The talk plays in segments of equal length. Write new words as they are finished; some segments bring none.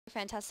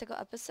fantastical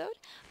episode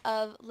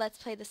of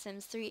Let's Play The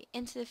Sims 3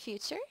 Into the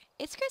Future.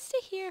 It's Krista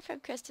here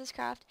from Krista's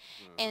Craft,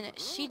 and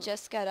she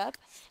just got up,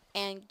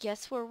 and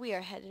guess where we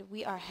are headed?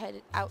 We are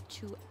headed out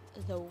to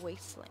the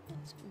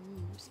Wastelands.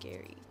 Ooh,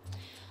 scary.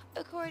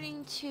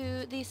 According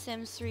to the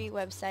Sims 3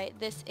 website,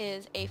 this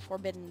is a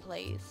forbidden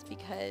place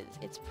because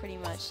it's pretty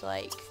much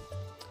like,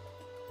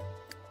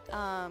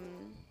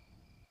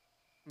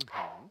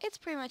 it's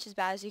pretty much as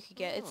bad as you could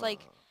get. It's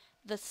like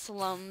the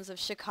slums of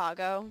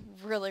Chicago.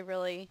 Really,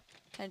 really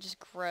kind of just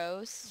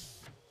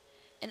gross.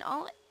 And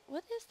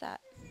what is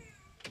that?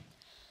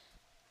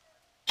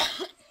 Oh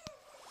my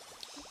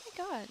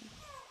god.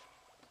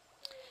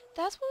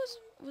 That's what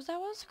was that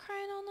what was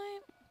crying all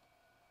night?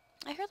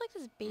 I heard like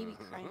this baby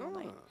crying all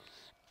night.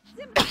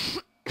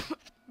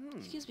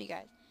 Excuse me,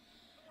 guys.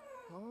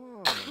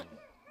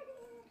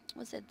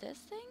 Was it this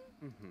thing?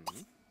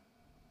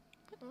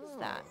 What is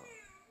that?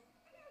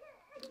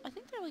 I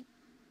think they're like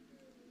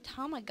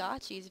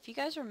Tamagotchis, if you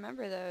guys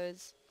remember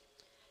those.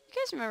 You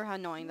guys remember how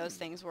annoying those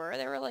things were?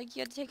 They were like,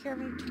 you had to take care of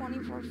them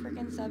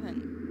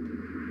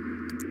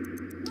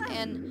 24/7.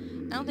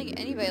 And I don't think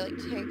anybody liked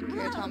taking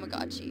care of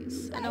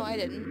Tamagotchis. I know I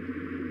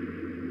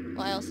didn't.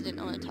 Well, I also didn't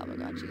own a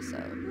Tamagotchi, so.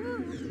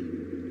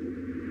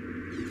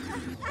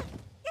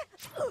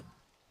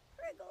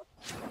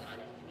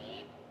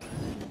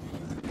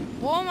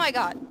 Oh my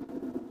god!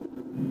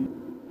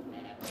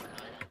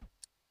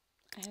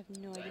 I have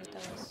no idea what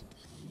that was.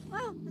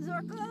 Wow,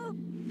 Zorko!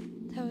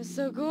 That was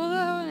so cool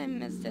though, and I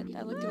missed it.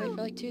 I looked away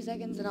for like 2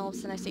 seconds, and all of a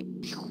sudden I say,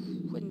 pew,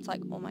 and it's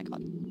like, oh my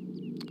god.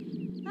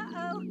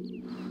 Uh-oh.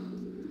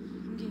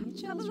 I'm getting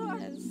chills from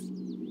this.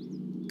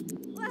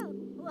 Whoa,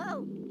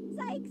 whoa,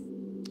 Sykes!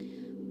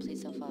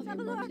 Please don't fall off your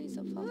board, please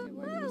don't fall off your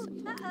board,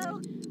 please don't fall off your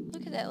board.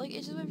 Look at that, like,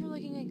 it just went from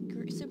looking like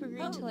super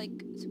green to like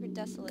super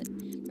desolate.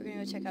 We're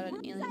gonna go check out an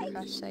alien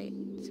crash site.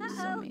 It's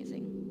so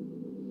amazing.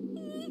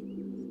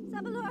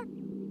 Sabalor!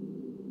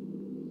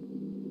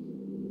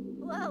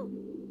 Whoa!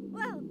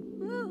 Whoa!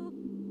 Woo!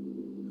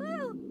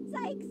 Woo!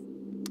 Sykes!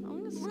 How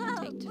long is this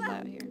gonna take to fly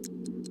out here?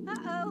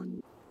 Uh-oh!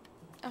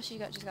 Oh, she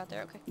just got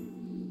there, okay.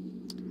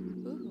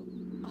 Ooh.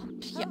 Oh,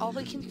 yeah, all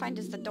we can find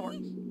is the door.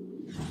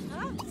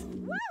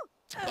 Woo!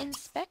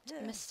 Inspect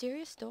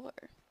mysterious door.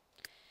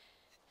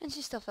 And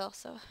she still fell,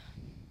 so.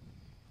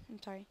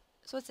 I'm sorry.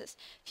 So what's this?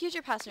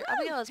 Future passenger.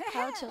 Abigail is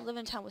proud to live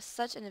in town with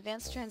such an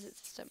advanced transit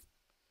system.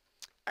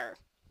 Arr.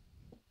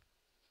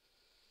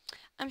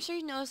 I'm sure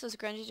you noticed those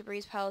grungy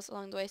debris piles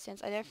along the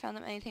wastelands. I never found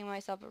them anything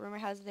myself, but rumor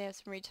has it they have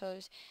some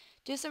retailers.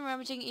 Do some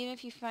rummaging, even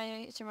if you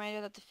find it's a reminder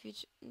that the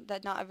future,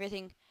 that not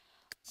everything.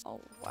 Oh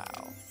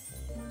wow!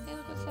 Hey,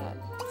 look what's that?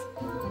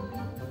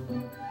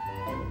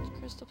 It's a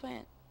crystal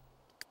plant.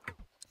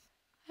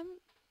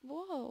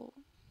 Whoa!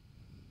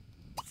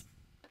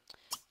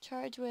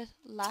 Charge with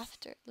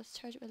laughter. Let's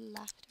charge it with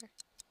laughter.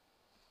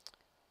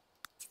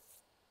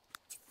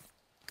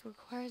 It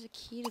requires a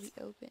key to be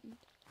opened.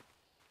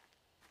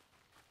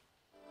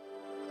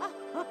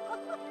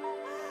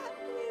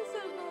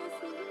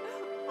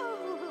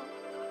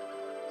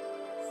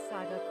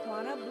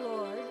 Sagakwana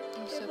Blord.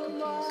 I'm so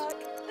confused.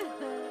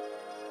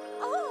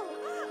 Oh,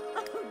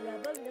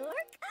 Rebel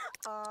Lork.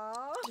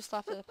 Oh. Just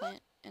laughed at the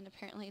plant, and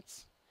apparently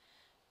it's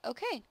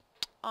okay.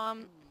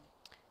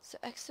 So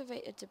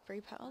excavate a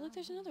debris pile. Oh, look,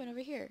 there's another one over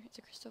here. It's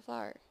a crystal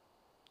flower.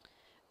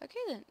 Okay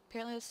then.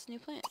 Apparently this is a new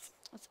plant.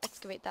 Let's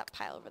excavate that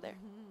pile over there.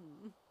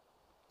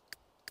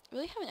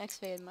 Really haven't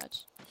excavated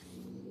much.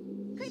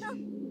 Crinkle.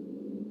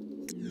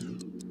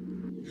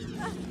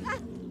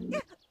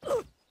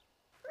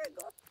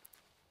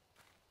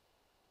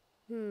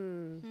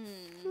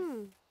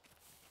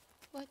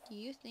 What do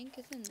you think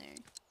is in there?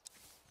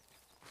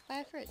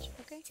 Buy a fridge,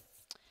 okay?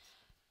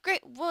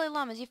 Great, woolly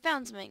llamas, you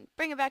found something.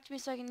 Bring it back to me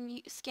so I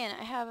can scan it.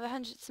 I have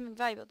 100 something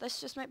valuable.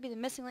 This just might be the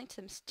missing link to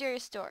the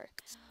mysterious door.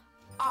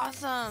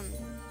 Awesome!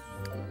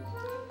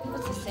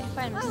 What's this say?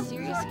 Find a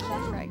mysterious key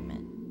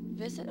fragment.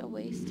 Visit a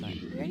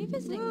wasteland. We're already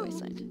visiting a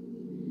wasteland.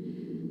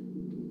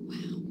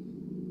 Wow.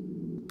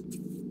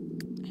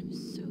 I'm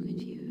so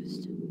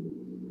confused.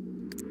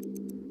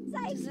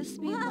 Does this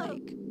mean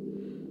like...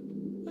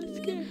 What's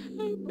gonna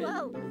happen?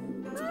 Whoa!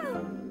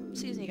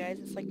 Excuse me guys,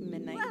 it's like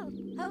midnight.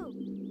 Whoa!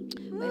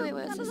 Wait,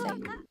 what does this say?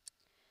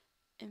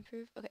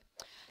 Improve? Okay.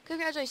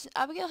 Congratulations,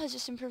 Abigail has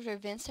just improved her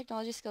advanced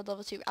technology skill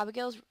level 2.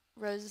 Abigail's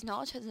Rose's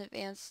knowledge has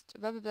advanced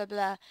blah blah blah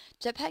blah.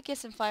 Jetpack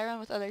gets and fly around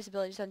with others'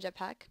 abilities on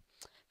jetpack.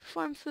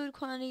 Perform food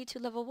quantity to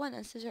level 1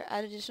 and scissor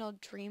add additional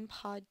dream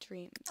pod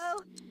dreams.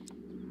 Oh!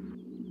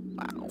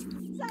 Wow.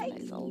 That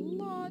is a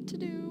lot to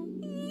do.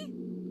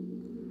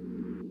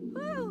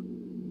 Whoa!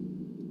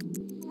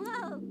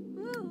 Whoa!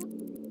 Whoa!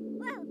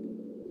 Whoa!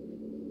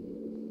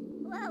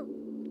 Whoa!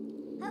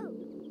 Oh!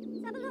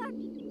 Sabalor!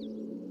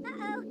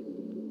 Uh-oh!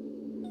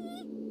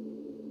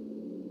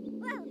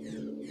 Whoa!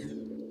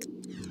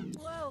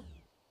 Whoa!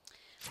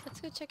 Let's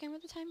go check in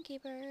with the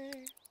timekeeper.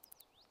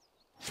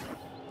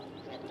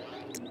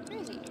 Where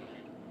is he?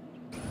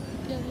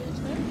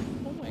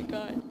 Oh my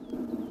god.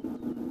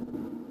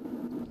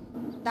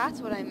 That's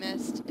what I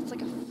missed. It's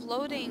like a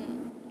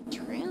floating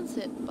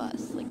transit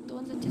bus, like the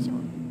ones at Disney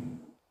World.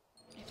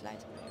 It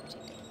flies on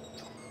everything.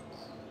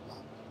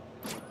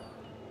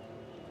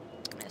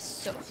 That's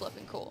so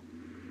flippin' cool.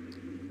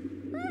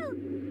 Whoa!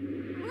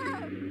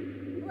 Whoa!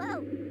 Whoa!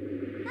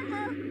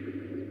 Uh-oh!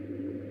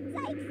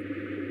 Yikes!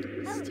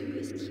 Oh,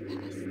 Mysterious key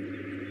pass.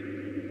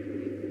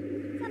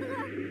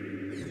 Sabalor!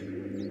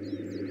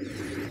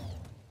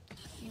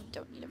 You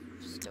don't need a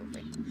stove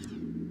right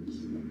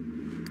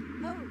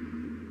now. Oh!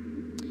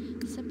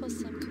 Simple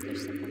Sims with their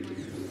simple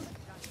minds.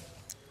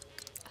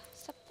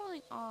 Stop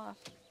falling off.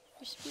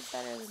 You should be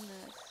better than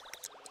this.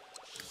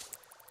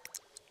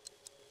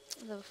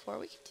 Although before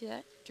we could do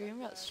that, dream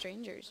about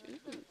strangers.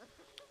 Ooh.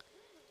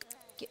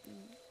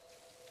 Getting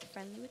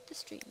friendly with the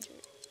stranger.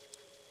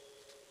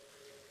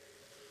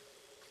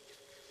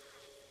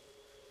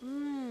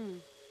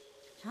 Mmm.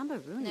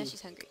 Chambaruni. Now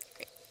she's hungry.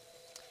 Great.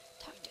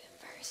 Talk to him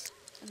first,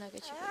 and I'll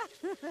get you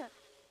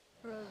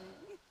food.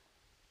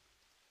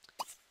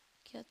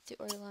 Okay, let's do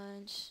order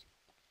lunch.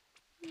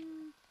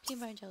 Peanut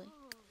butter and jelly.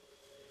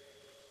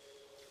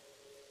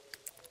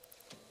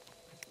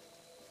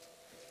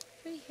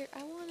 Pretty here.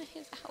 I wanted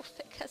his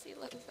outfit because he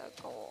looks so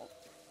cool.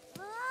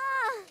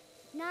 Ah!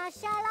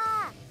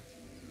 Nashala!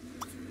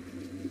 Oh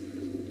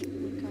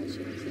my god, she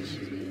looks like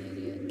she's being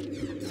an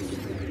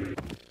idiot.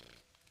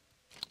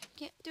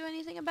 Can't do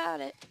anything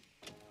about it.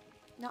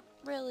 Not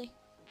really.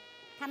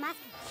 Tamas.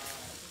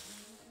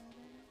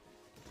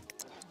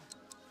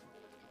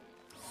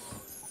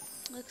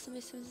 Look,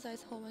 somebody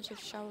synthesized a whole bunch of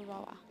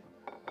shawarma.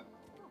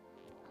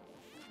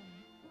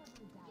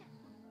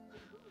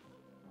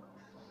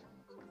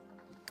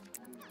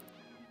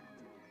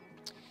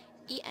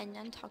 Eat and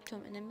then talk to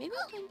him, and then maybe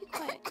we can be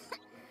quiet.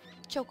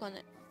 Choke on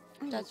it.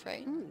 That's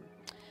right.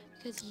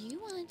 Because you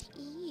want to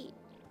eat.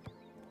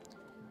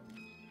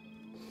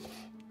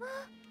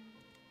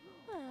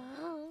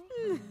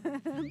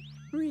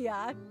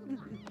 Ria.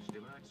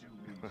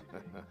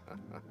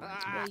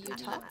 Will you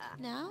talk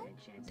now?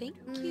 Thank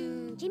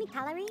you. Jimmy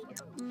Calorie?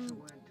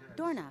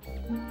 Dorna.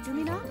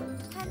 Jumina?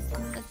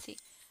 Let's see.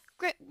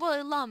 Great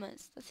woolly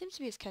llamas. That seems to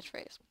be his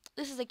catchphrase.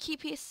 This is a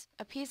piece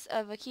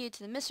of a key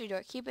to the mystery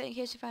door. Keep it in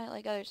case you find it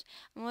like others.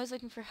 I'm always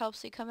looking for help,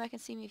 so you come back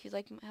and see me if you'd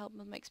like help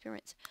with my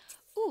experiments.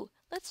 Ooh,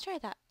 let's try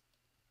that.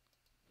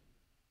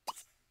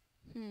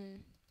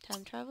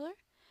 Time traveler.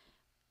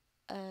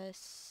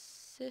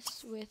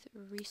 Assist with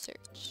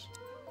research.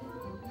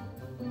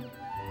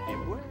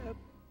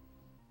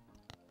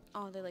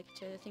 Oh, they like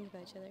each other. Think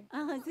about each other.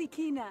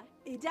 Zikina.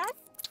 Ijas?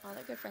 Oh,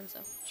 they're good friends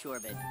though. Sure,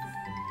 babe.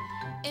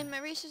 In my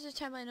research this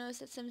time, I noticed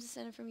that Sims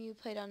descended from you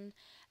played an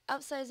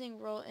outsizing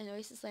role in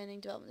Oasis Landing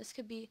development. This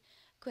could be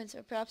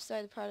coincidence, or perhaps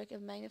the product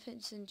of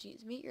magnificent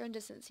genes. Meet your own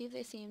distance. See if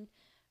they seem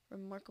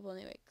remarkable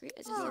anyway. Great.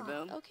 More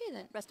boom. Okay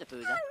then.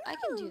 Restafuza. I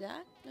can do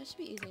that. That should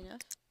be easy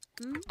enough.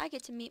 I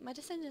get to meet my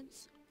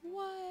descendants.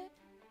 What?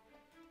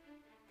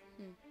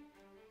 Okay,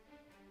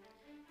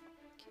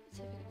 let's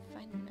see if we can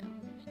find them now.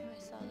 I know I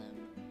saw them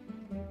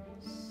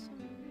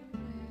somewhere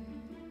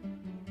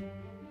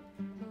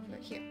over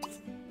here.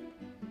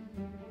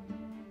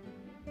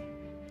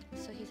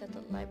 So he's at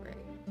the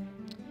library.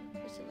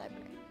 Where's the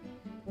library?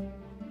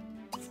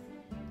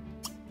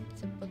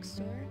 It's a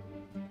bookstore.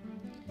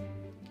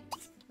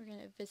 We're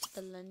gonna visit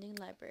the lending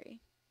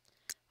library.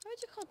 Why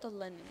would you call it the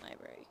lending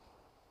library?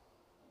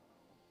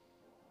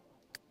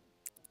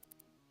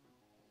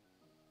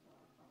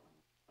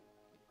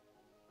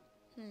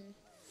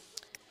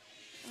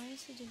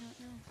 Honestly do not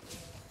know.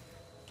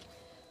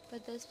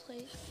 But this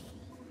place...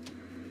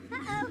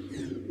 Uh-oh!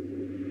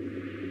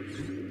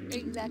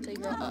 Exactly,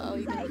 girl. Uh-oh,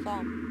 you're gonna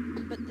fall.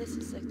 But this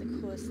is like the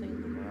coolest thing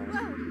in the world.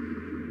 Whoa!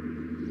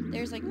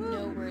 There's like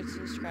no words to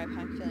describe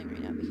how I'm feeling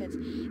right now because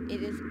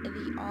it is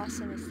the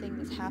awesomest thing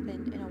that's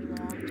happened in a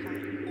long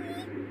time.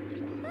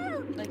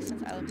 Whoa! Like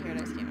since I Love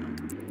Paradise came out.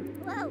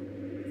 Whoa!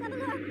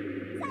 Sabalor!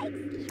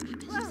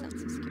 Yikes! She sounds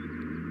so scared.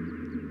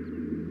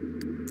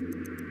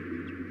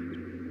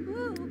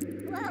 Whoa!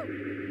 Whoa!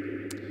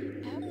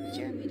 I hope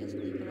Jeremy doesn't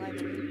leave the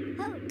library.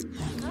 Oh!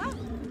 Oh!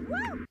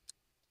 Whoa!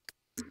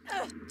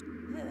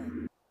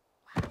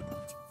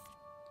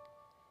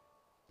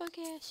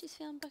 Buckish, she's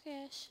feeling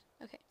buckish.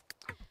 Okay,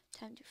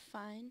 time to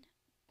find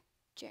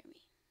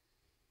Jeremy.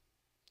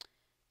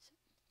 So,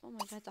 oh my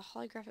god, it's a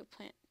holographic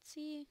plant.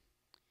 See?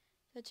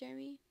 Is that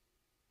Jeremy?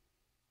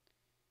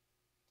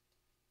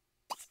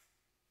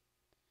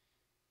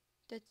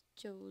 That's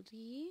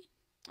Jolie.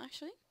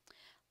 Actually,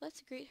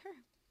 let's greet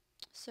her.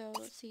 So,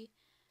 let's see.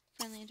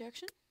 Friendly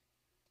introduction.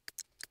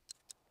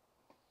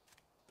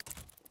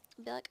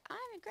 Be like,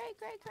 I'm a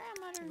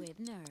great-great-grandmother. With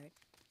nerd.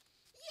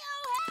 You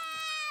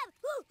have!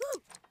 Woo!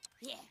 Woo!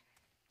 Yeah.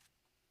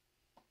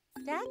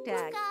 Dag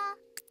dag. Booga.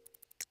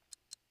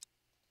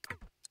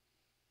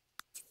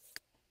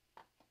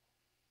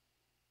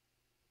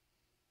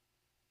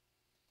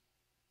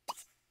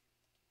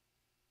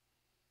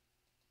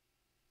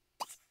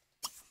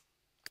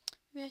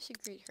 Maybe I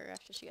should greet her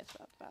after she gets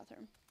out of the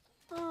bathroom.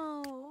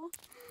 Oh.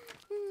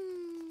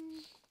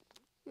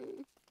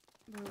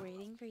 We're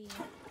waiting for you.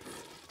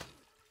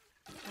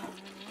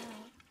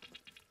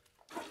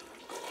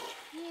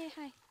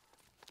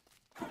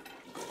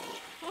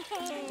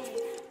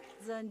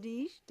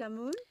 Zandish,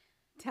 Tamun,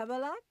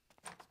 Tabalak,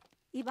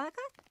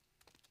 Ibaka?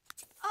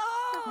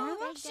 Oh,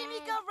 Huh?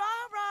 Shimika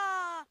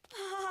Rara!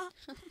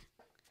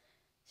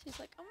 She's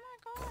like, oh my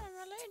god, I'm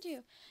related to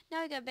you.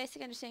 Now we got a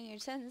basic understanding of your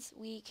sentence.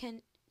 We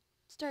can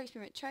start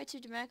experiment. Try to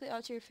dramatically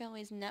alter your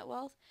family's net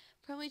wealth.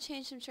 Permanently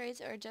change some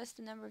traits or adjust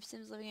the number of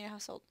Sims living in your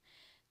household.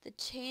 The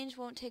change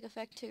won't take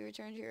effect until you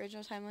return to your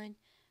original timeline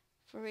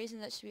for a reason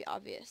that should be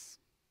obvious.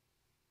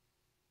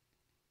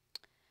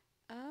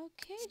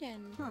 Okay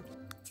then. Huh.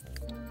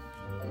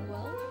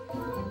 Well,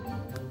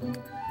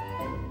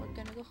 we're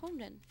gonna go home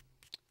then.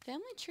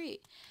 Family tree.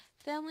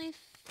 Family,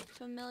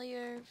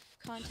 familiar,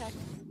 contact,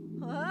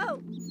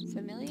 Whoa!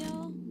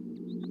 familial,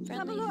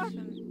 friendly,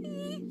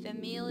 Tabalor.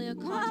 familial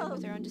contact Whoa,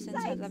 with their own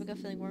descendants has thanks. Abigail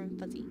feeling warm and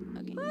fuzzy.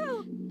 Okay.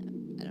 Woo!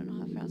 I don't know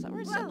how to pronounce that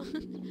word, so. Whoa.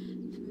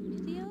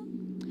 Familial?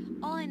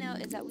 All I know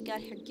is that we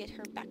gotta get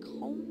her back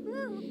home.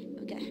 Woo!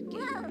 We gotta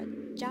get her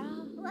a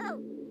job.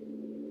 Whoa!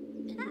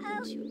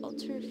 And to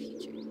alter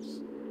futures.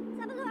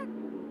 Tabalor!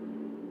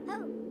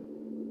 Oh!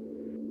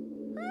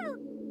 Woo!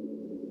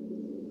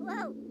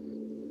 Whoa!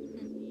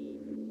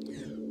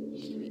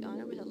 Can we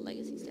honor with a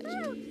legacy statue?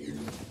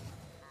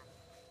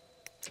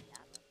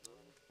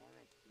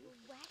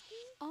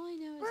 All I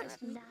know is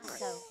this.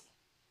 So,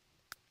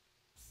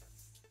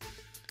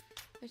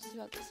 Which is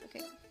about this,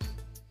 okay.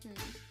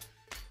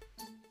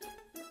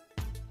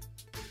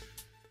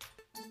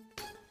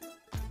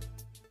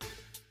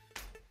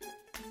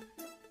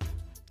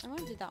 I want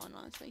to do that one,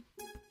 honestly.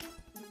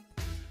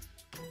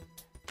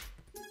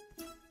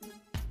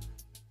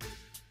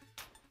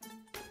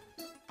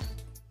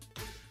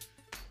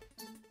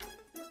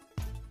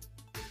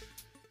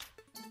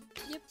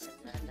 Yep.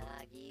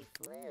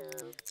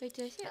 Wait,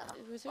 did I say,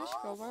 was there a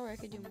scroll bar where I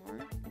could do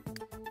more?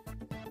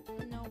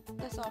 No,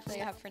 that's all they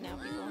have for now,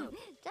 people.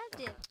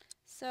 Dubbed it.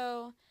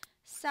 So,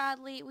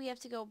 sadly, we have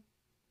to go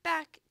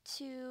back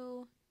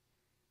to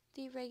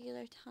the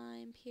regular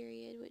time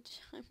period, which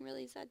I'm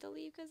really sad to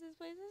leave because this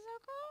place is so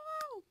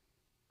cool.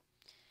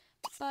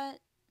 But,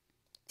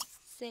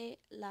 c'est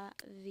la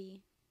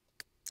vie.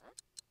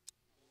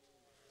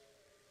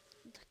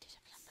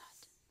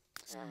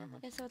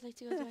 Yes, I would like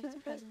to go back to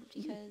present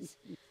because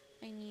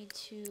I need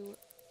to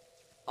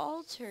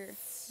alter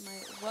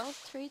my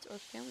wealth traits or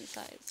family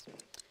size,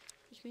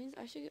 which means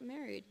I should get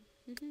married.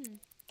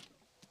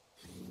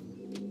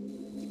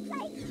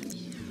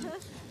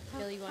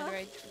 Really, you want to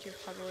ride your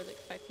hoverboard like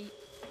 5 feet?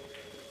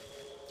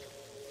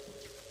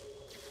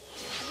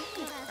 I'm just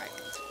gonna cry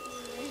once.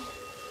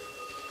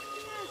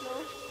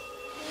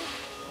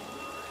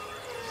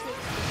 She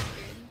looks so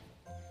scared.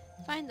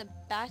 Find the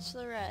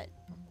Bachelorette.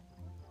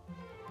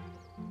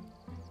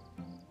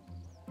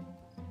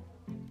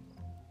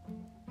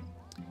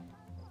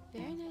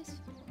 Very nice.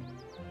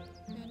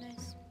 Very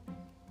nice.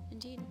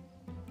 Indeed.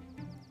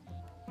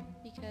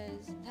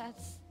 Because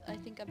that's, I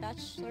think, a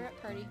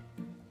bachelorette party.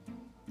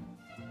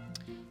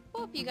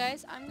 Well, you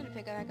guys, I'm gonna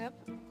pick it back up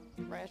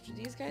right after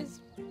these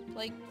guys.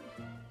 Like,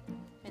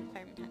 and the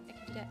fireman hat. I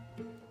can do that.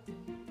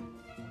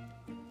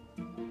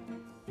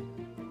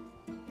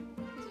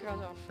 These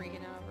girls are all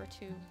freaking out over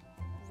 2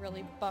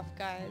 really buff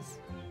guys.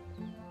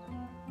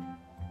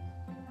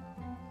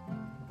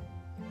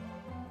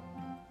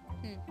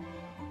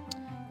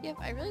 Yep,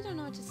 I really don't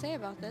know what to say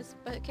about this,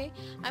 but okay,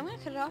 I'm gonna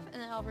cut it off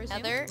and then I'll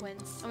resume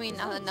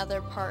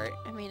another part.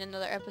 I mean,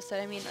 another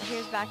episode. I mean,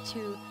 here's back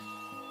to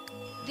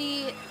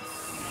the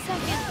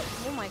second.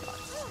 Oh my god.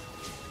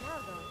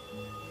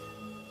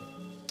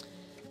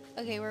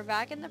 Okay, we're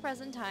back in the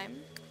present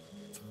time,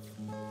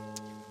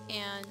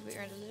 and we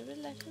earned a little bit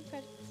left in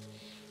credits.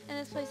 And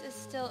this place is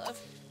still a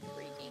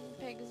freaking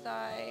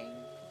pigsty.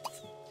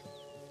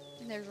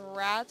 And there's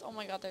rats. Oh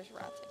my god, there's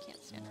rats. I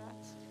can't stand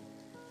rats.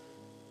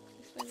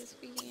 Why is it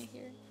squeaking in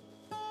here?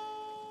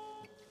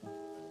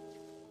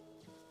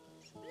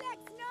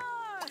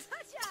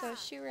 So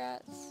shoe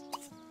rats.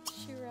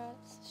 Shoe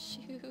rats.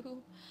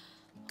 Shoe.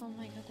 Oh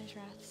my god, there's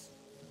rats.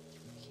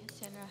 I can't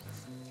stand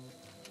rats.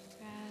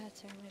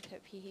 Rats are my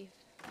pet peeve.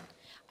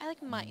 I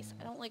like mice.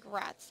 I don't like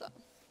rats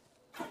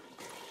though.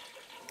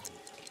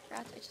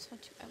 Rats I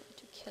want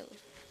to kill.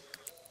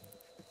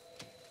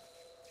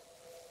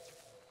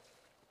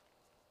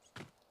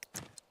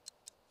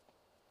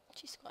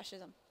 She squashes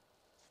them.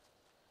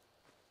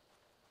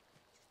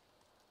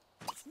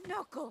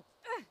 Knuckle!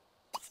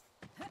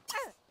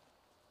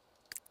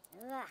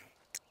 Ugh.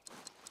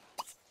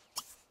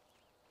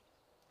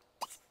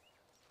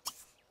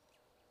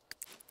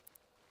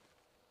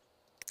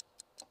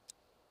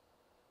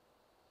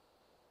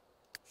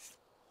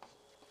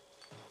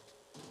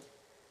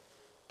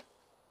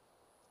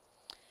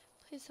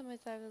 Please tell me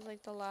that was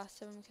like the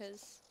last of them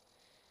because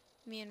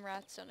me and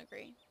rats don't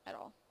agree at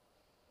all.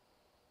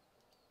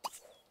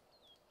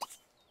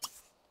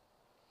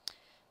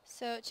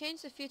 So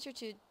change the future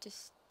to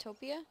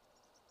dystopia.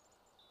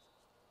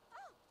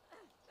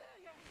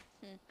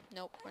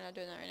 Nope, we're not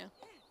doing that right now.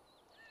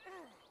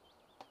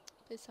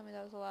 Please tell me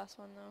that was the last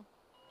one though.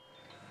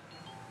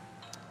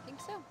 I think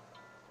so.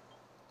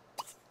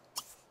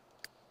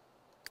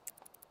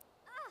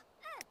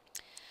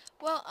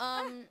 Well,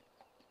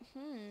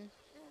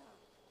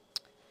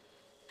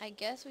 I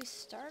guess we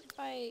start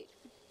by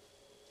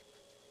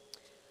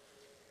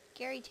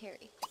Gary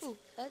Terry. Ooh,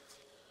 let's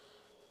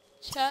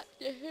chat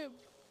to him.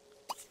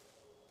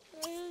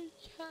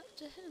 Chat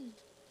to him.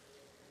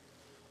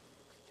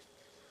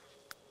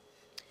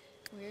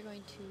 We're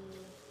going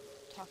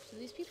to talk to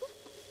these people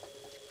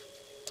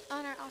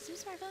on our awesome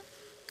smartphone,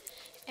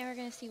 and we're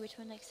going to see which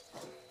one likes us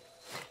better.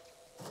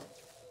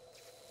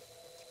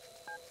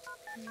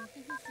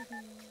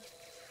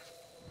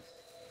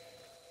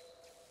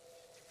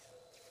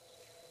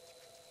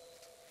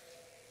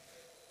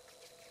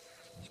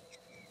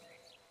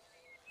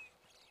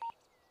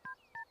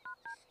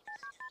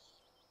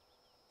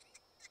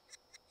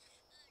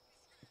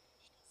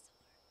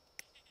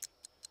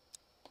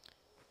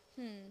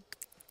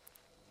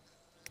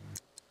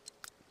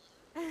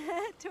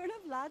 Turn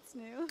of lots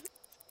new.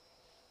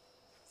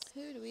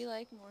 Who do we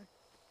like more?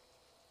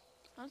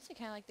 Honestly,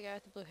 kind of like the guy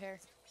with the blue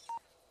hair.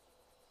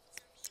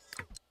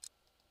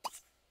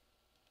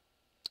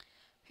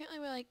 Apparently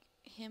we like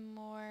him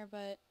more,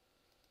 but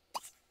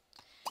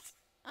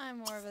I'm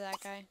more of that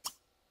guy.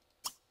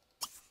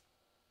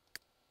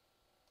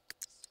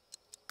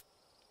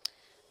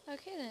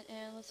 Okay then,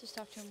 and let's just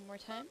talk to him one more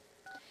time.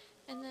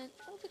 And then,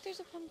 oh look, there's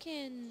a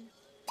pumpkin.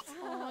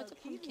 Oh, it's a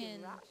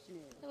pumpkin.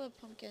 I love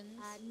pumpkins.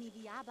 We're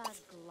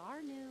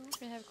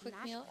gonna have a quick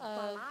meal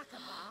of,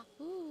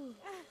 ooh,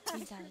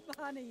 green salad.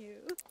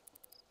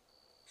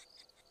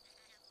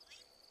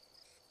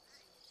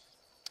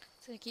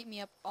 It's gonna keep me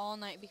up all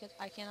night because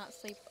I cannot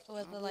sleep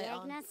with the light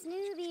on.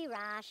 Snoopy,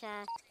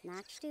 Rasha,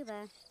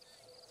 Nakshtuba.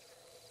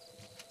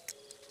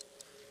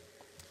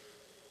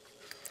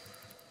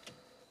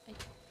 I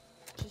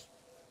just,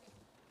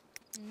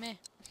 meh.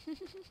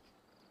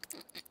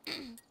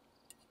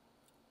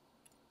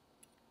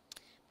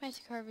 I have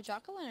to carve a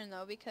jack-o'-lantern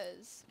though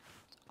because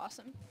it's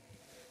awesome.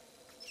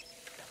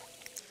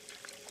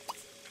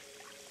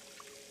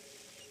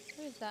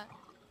 What is that?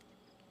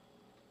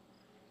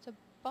 It's a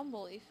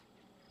bumble leaf.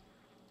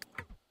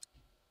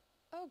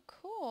 Oh,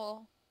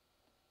 cool.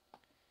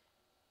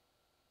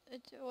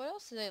 What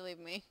else did they leave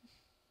me?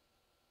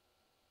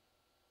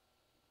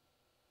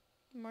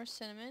 More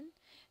cinnamon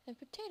and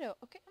potato.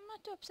 Okay, I'm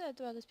not too upset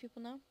about this,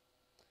 people now.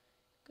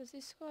 Because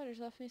these squatters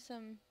left me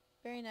some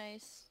very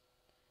nice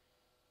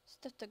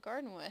stuff to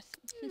garden with.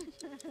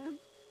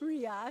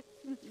 React.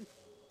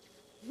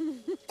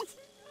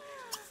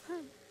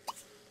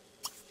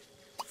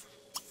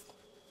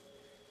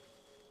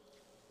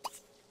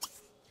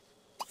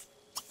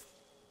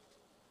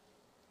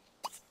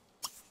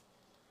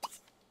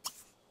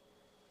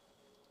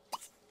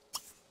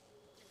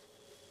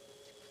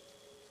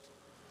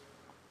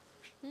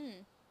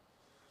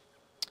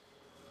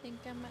 Think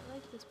I might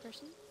like this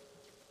person.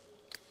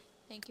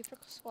 Thank you for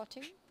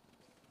squatting.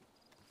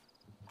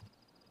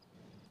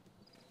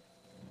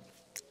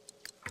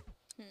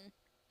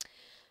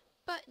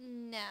 But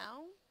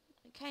now,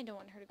 I kind of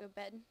want her to go to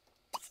bed.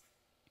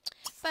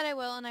 But I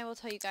will, and I will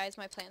tell you guys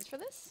my plans for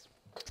this.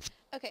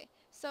 Okay,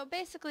 so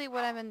basically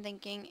what I've been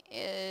thinking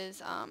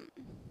is,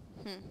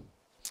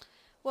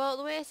 well,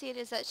 the way I see it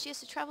is that she has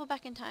to travel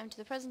back in time to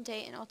the present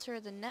day and alter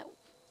the net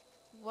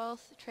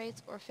wealth,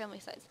 traits, or family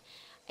size.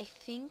 I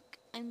think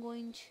I'm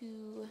going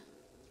to,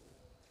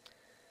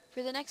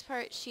 for the next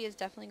part, she is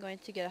definitely going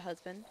to get a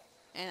husband,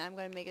 and I'm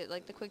going to make it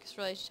like the quickest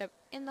relationship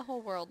in the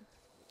whole world.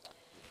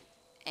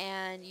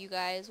 And you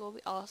guys will be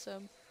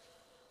awesome.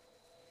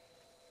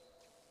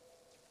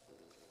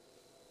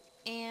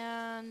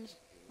 And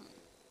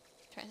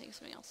trying to think of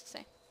something else to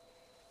say.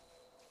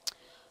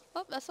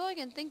 Well, that's all I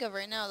can think of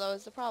right now, though,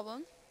 is the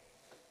problem.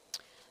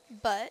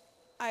 But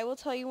I will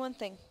tell you one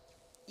thing.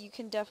 You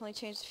can definitely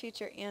change the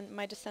future, and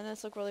my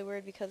descendants look really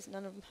weird because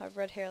none of them have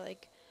red hair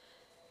like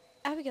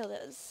Abigail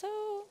does. So,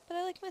 but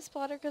I like my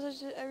spotter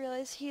because I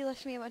realized he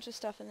left me a bunch of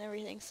stuff and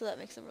everything, so that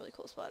makes him really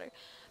cool spotter.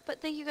 But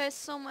thank you guys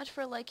so much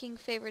for liking,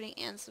 favoriting,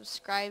 and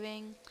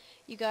subscribing.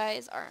 You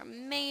guys are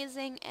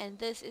amazing, and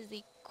this is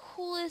the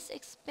coolest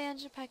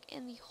expansion pack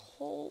in the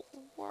whole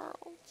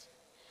world.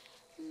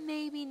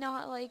 Maybe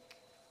not like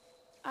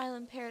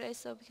Island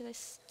Paradise though, because I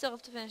still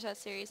have to finish that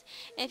series.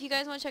 And if you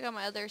guys want to check out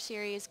my other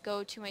series,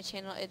 go to my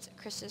channel. It's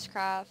Christa's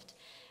Craft.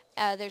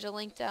 There's a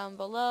link down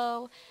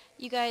below.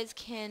 You guys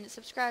can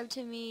subscribe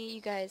to me. You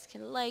guys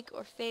can like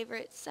or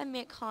favorite. Send me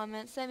a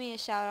comment. Send me a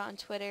shout out on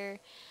Twitter.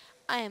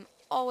 I am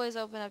always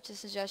open up to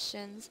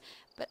suggestions.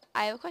 But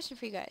I have a question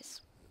for you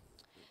guys.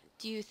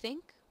 Do you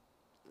think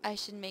I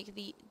should make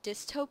the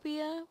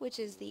dystopia, which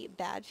is the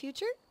bad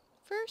future,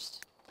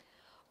 first?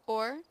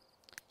 Or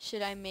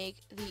should I make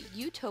the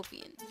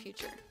utopian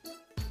future?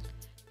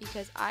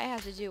 Because I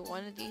have to do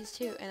one of these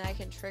two, and I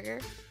can trigger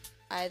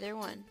either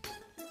one.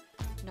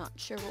 Not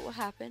sure what will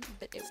happen,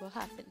 but it will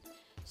happen.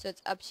 So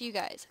it's up to you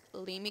guys.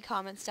 Leave me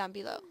comments down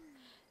below.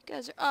 You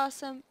guys are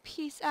awesome.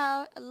 Peace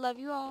out. I love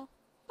you all.